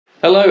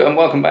Hello and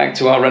welcome back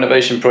to our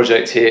renovation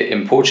project here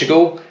in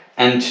Portugal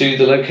and to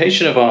the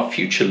location of our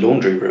future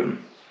laundry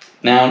room.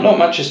 Now, not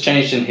much has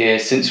changed in here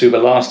since we were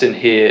last in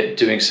here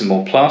doing some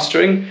more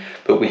plastering,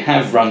 but we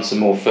have run some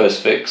more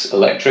first fix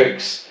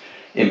electrics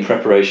in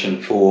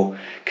preparation for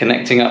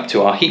connecting up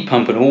to our heat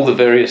pump and all the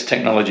various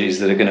technologies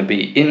that are going to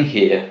be in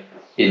here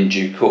in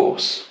due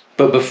course.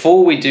 But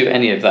before we do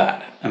any of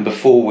that and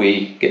before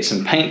we get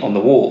some paint on the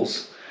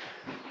walls,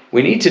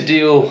 we need to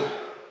deal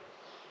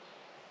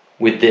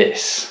with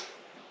this.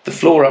 The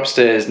floor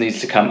upstairs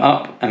needs to come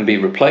up and be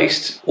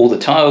replaced. All the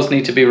tiles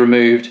need to be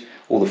removed.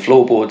 All the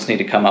floorboards need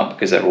to come up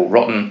because they're all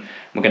rotten.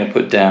 We're going to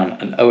put down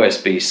an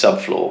OSB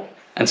subfloor.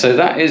 And so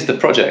that is the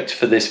project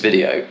for this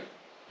video.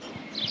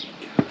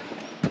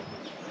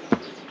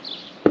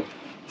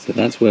 So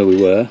that's where we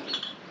were,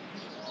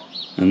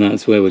 and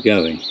that's where we're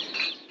going.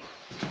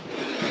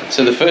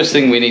 So the first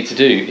thing we need to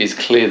do is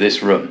clear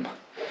this room,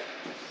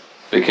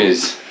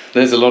 because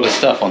there's a lot of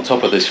stuff on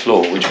top of this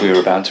floor which we are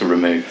about to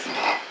remove.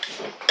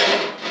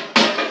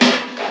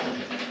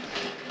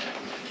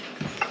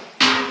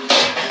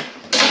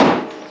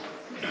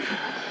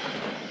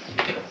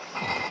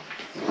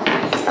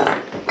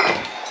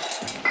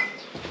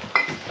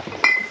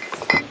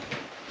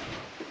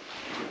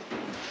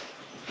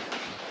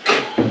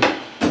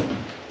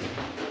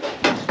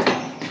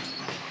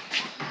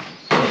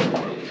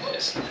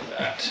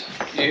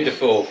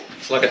 Beautiful,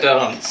 it's like a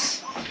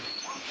dance.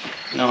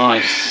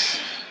 Nice.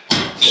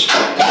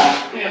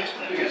 Yeah,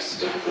 there we go. It's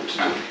difficult to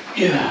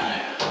do.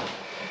 Yeah.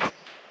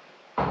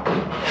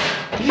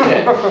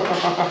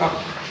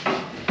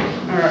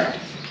 Alright.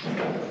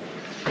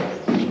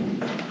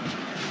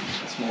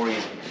 It's more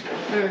easy.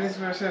 No, this is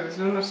what I said, there's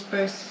not enough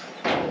space.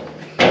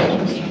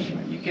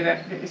 You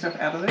get yourself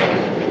out of there.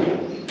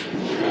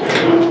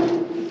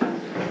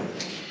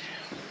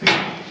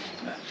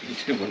 You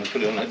do want to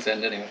put it on its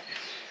end anyway.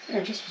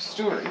 Yeah, just for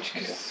storage.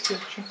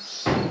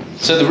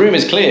 So the room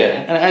is clear,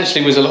 and it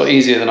actually was a lot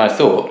easier than I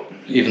thought,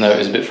 even though it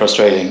was a bit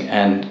frustrating,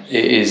 and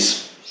it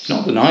is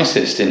not the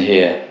nicest in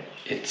here.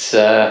 It's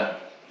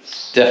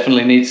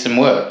definitely needs some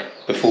work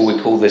before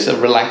we call this a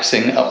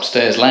relaxing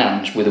upstairs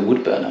lounge with a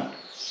wood burner.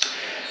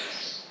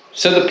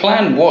 So the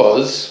plan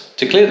was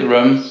to clear the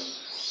room,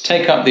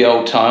 take up the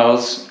old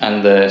tiles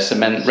and the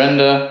cement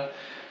render,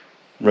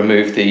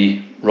 remove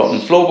the rotten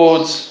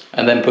floorboards,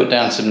 and then put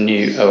down some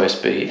new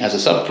OSB as a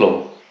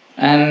subfloor.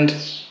 And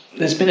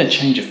there's been a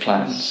change of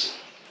plans.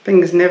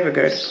 Things never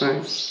go to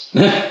plan.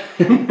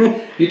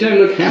 You don't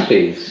look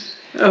happy.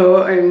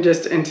 Oh, I'm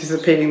just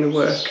anticipating the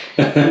work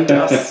and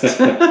dust.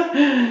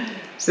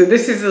 So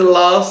this is the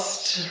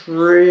last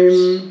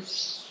room,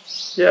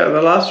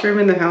 the last room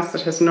in the house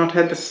that has not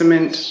had the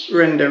cement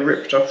render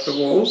ripped off the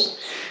walls.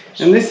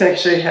 And this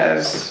actually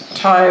has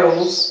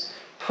tiles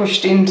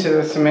pushed into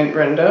the cement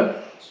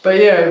render. But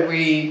yeah,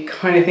 we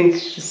kind of think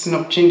this is an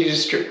opportunity to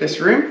strip this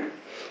room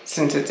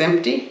since it's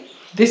empty.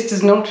 This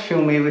does not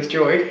fill me with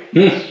joy.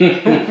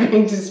 I'm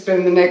going to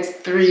spend the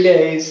next 3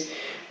 days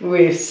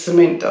with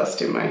cement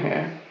dust in my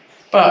hair.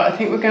 But I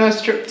think we're going to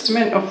strip the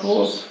cement off the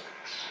walls.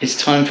 It's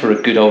time for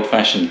a good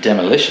old-fashioned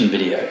demolition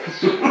video.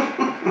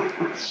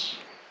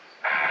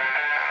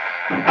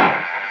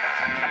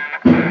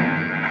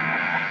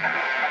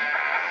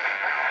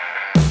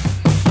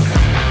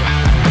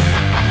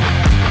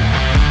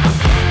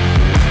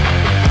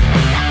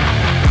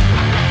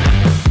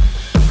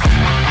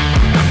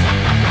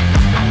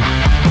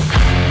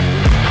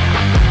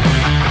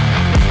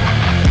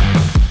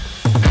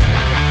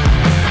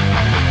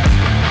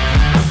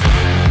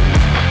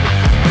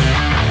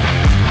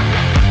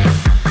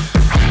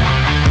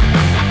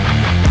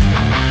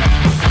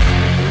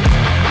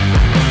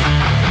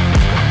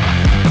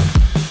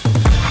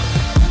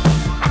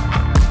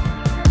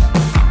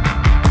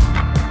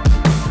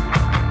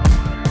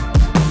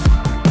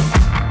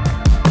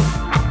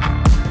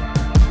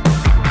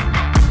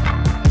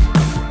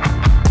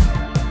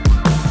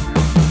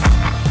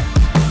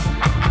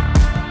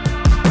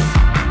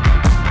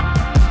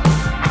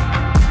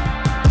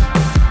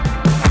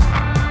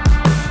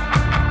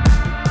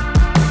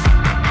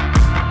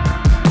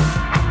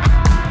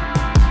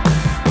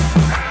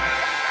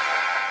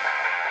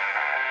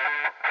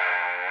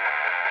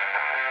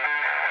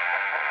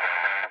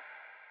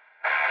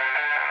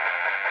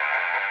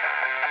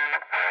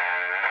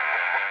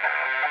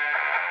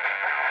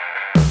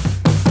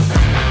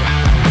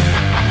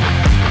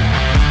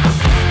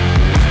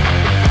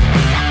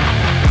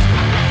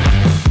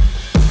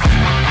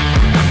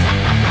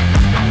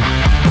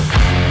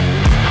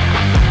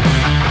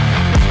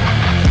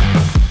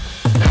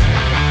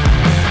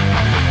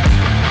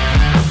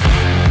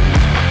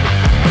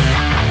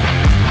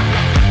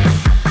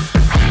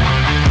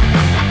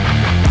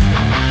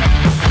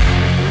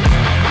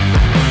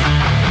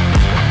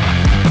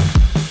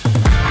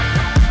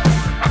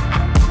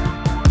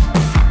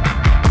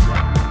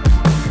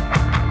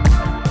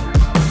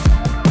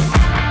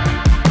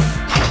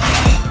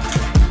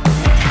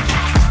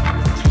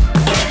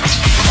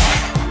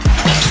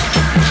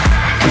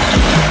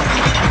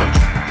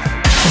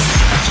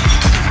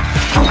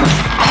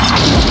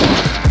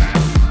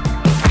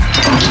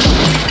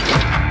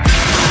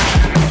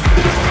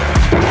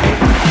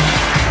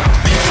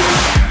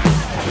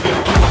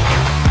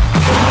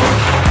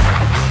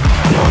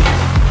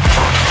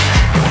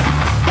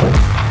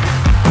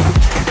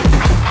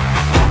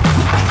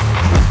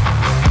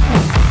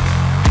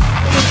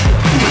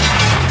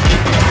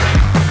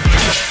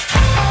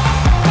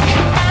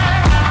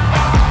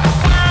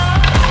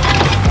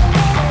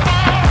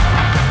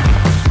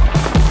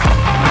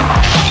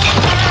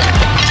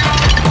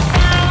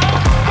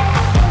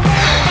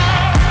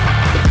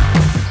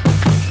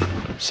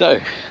 So,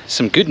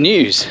 some good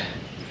news.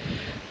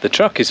 The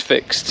truck is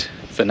fixed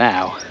for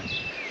now.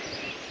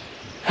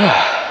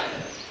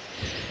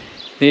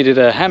 Needed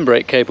a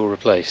handbrake cable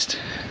replaced.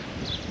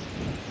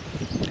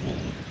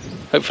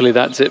 Hopefully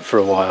that's it for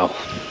a while.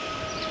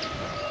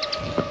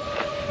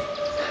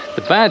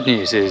 The bad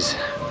news is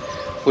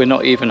we're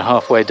not even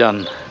halfway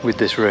done with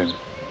this room.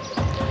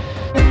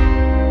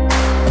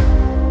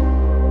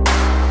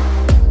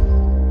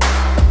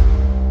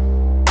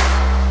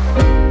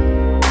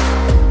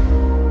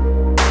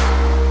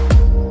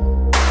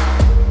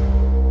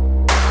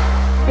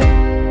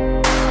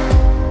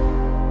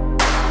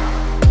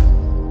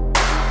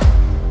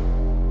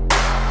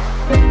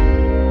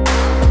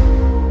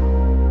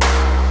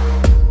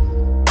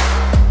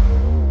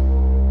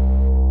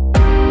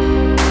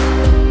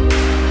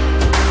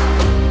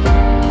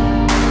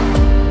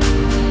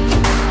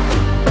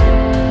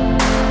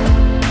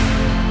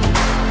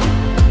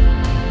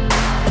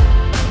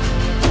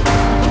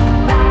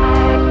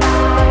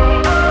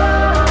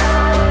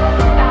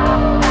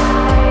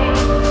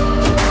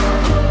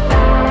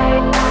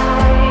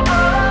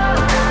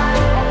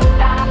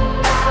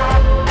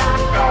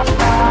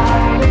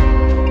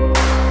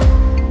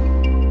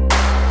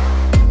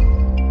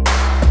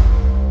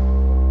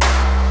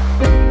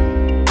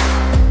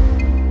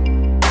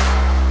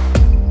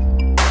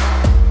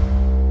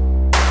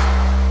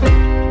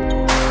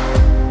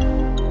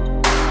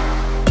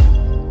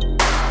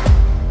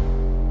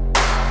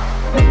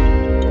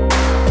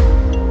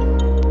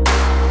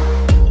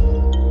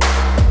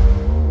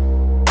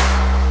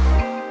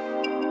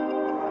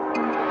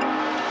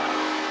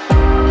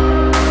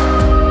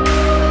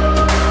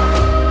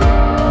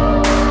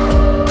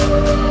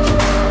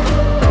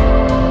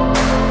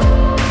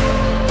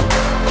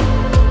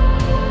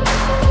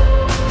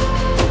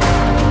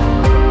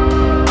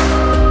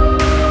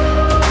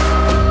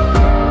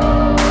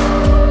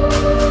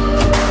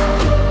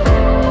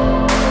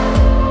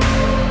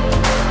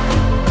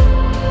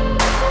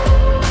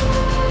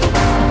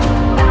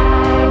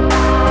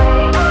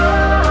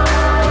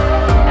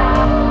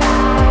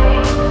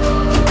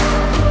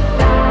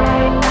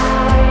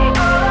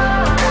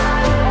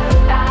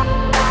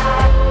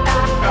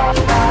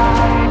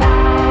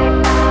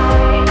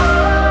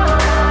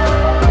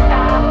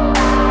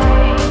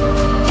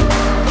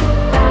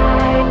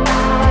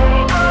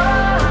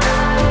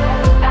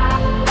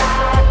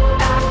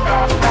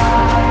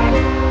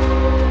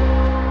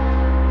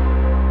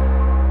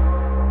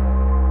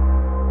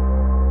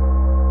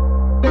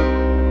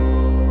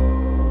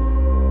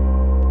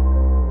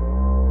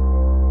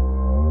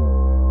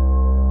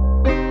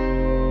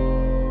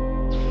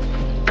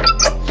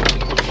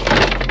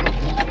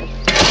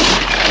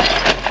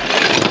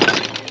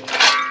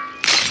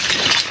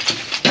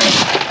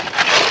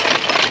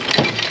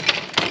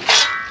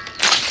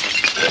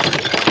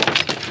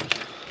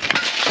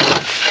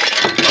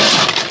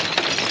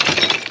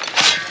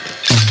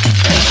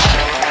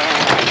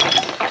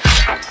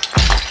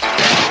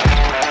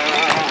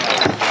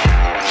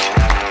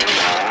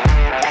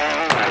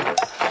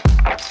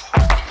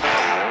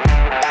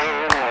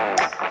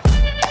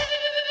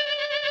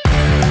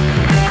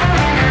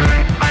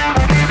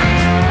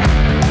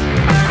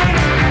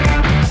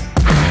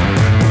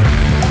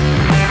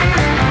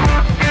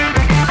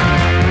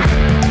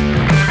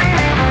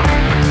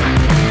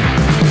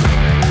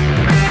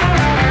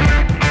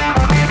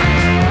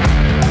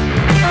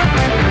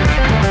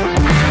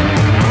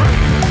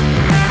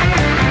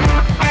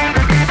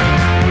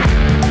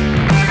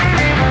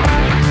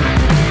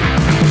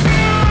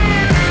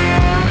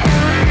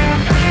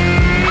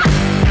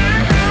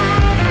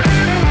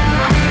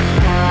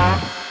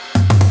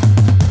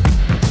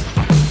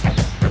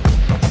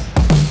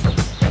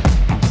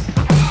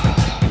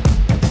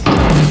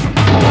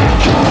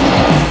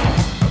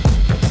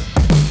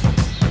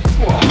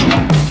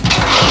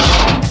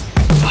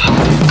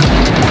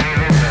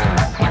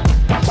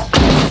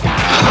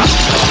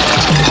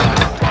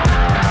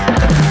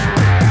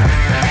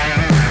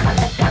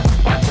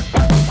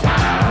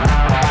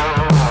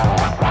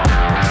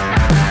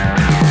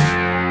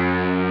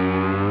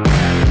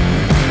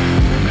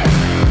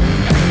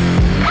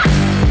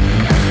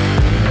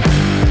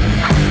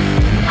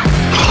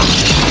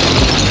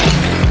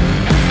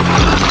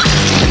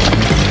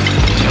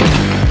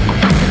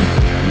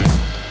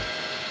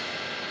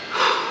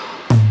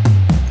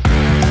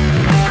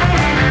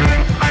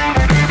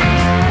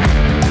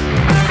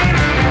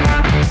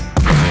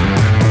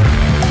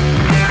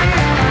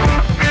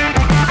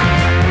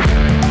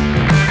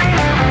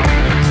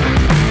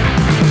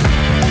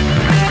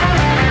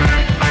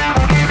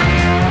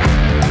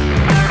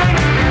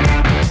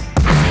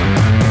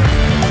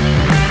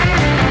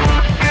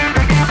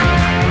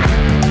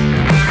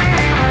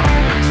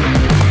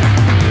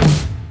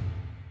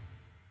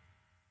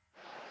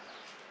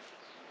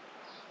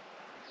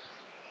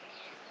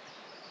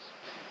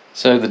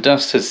 So the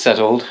dust has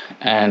settled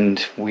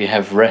and we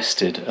have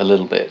rested a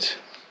little bit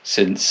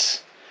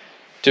since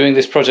doing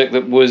this project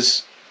that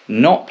was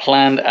not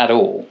planned at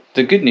all.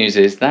 The good news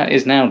is that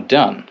is now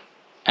done.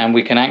 and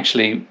we can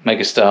actually make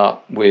a start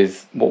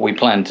with what we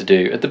plan to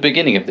do at the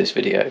beginning of this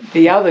video.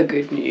 The other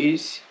good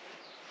news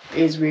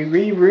is we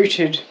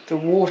rerouted the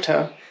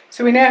water.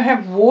 So we now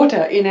have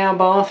water in our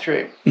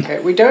bathroom. Okay,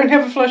 we don't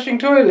have a flushing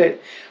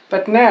toilet,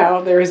 but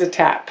now there is a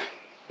tap.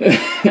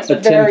 It's A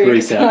very temporary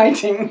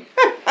exciting.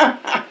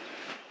 tap.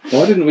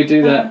 Why didn't we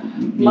do that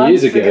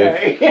years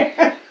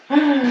ago?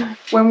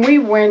 When we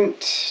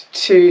went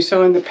to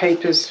sign the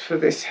papers for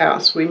this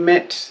house, we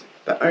met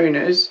the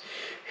owners,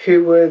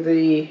 who were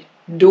the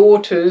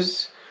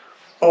daughters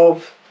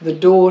of the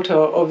daughter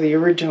of the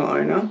original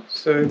owner.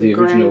 So the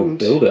original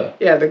builder.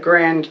 Yeah, the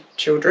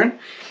grandchildren.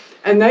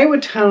 And they were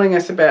telling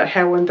us about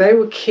how when they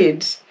were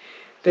kids,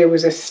 there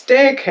was a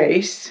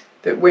staircase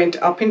that went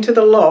up into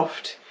the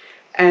loft,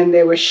 and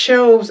there were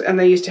shelves, and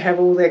they used to have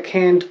all their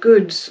canned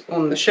goods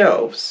on the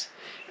shelves.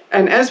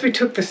 And as we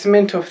took the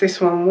cement off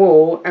this one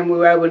wall and we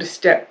were able to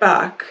step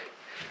back,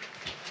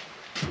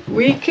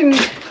 we can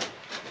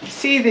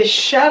see this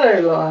shadow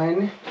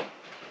line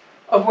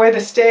of where the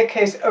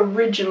staircase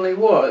originally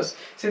was.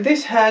 So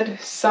this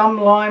had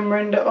some lime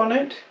render on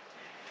it,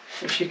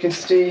 which you can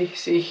see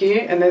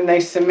here, and then they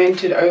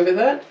cemented over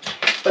that.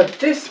 But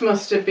this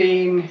must have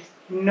been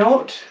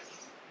not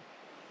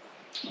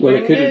well,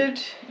 rendered.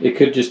 it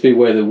could just be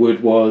where the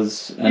wood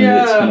was, and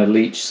it's kind of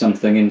leached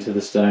something into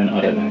the stone.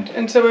 I don't know.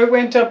 And so I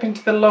went up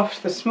into the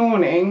loft this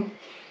morning,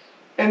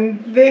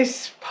 and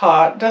this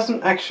part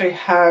doesn't actually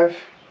have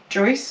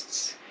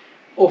joists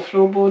or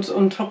floorboards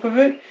on top of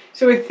it.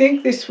 So I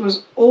think this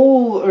was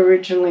all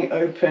originally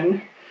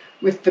open,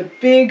 with the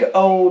big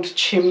old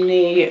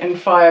chimney and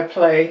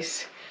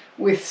fireplace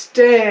with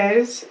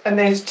stairs, and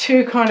there's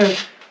two kind of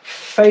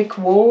fake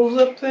walls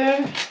up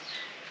there.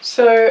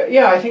 So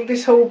yeah, I think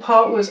this whole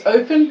part was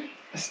open,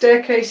 a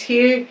staircase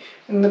here,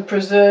 and the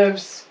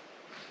preserves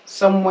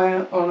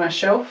somewhere on a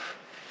shelf.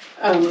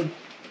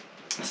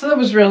 So that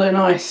was really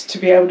nice to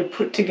be able to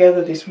put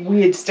together this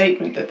weird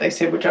statement that they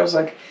said, which I was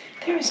like,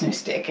 there is no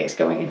staircase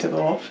going into the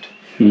loft,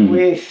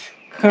 with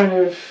kind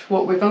of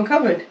what we've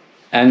uncovered.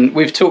 And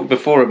we've talked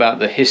before about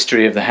the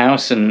history of the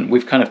house, and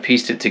we've kind of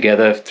pieced it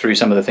together through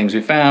some of the things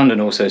we found and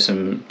also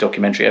some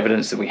documentary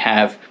evidence that we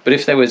have. But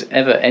if there was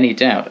ever any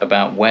doubt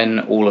about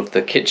when all of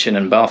the kitchen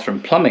and bathroom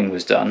plumbing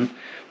was done,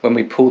 when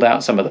we pulled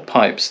out some of the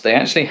pipes, they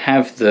actually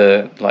have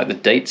the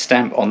date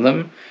stamp on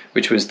them,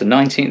 which was the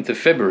 19th of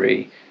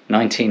February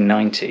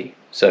 1990.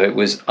 So it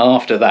was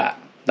after that.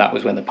 That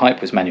was when the pipe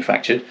was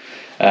manufactured.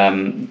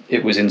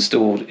 It was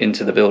installed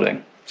into the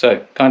building.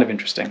 So kind of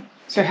interesting.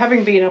 So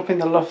having been up in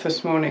the loft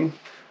this morning,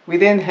 we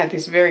then had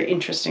this very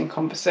interesting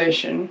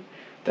conversation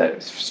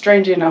that,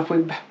 strangely enough,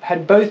 we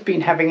had both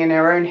been having in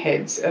our own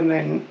heads and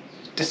then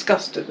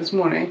discussed it this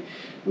morning,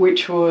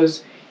 which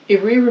was,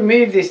 if we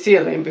remove this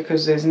ceiling,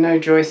 because there's no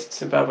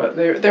joists above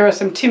it, there are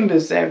some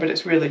timbers there, but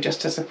it's really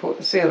just to support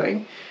the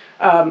ceiling,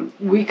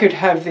 we could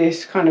have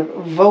this kind of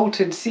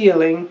vaulted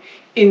ceiling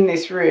in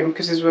this room,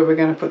 because this is where we're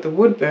going to put the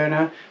wood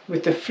burner,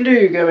 with the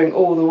flue going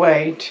all the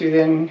way to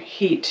then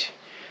heat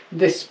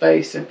this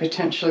space and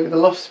potentially the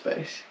loft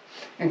space,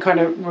 and kind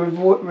of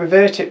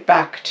revert it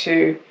back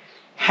to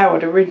how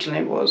it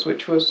originally was,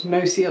 which was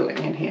no ceiling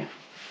in here.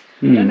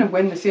 I don't know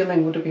when the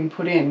ceiling would have been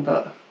put in,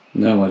 but...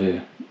 No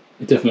idea.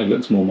 It definitely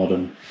looks more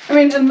modern. I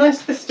mean,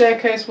 unless the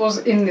staircase was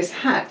in this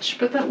hatch,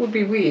 but that would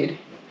be weird.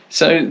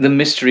 So the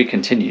mystery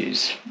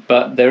continues,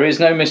 but there is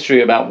no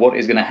mystery about what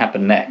is going to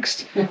happen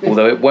next,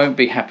 although it won't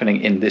be happening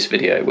in this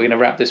video. We're going to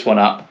wrap this one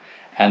up,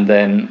 and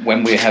then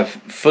when we have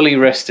fully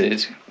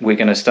rested, we're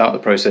going to start the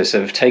process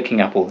of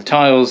taking up all the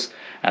tiles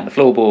and the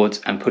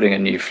floorboards and putting a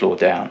new floor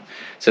down.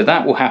 So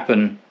that will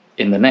happen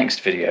in the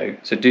next video,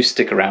 so do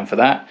stick around for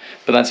that.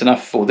 But that's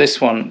enough for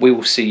this one. We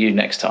will see you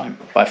next time.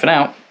 Bye for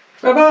now.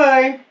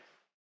 Bye-bye.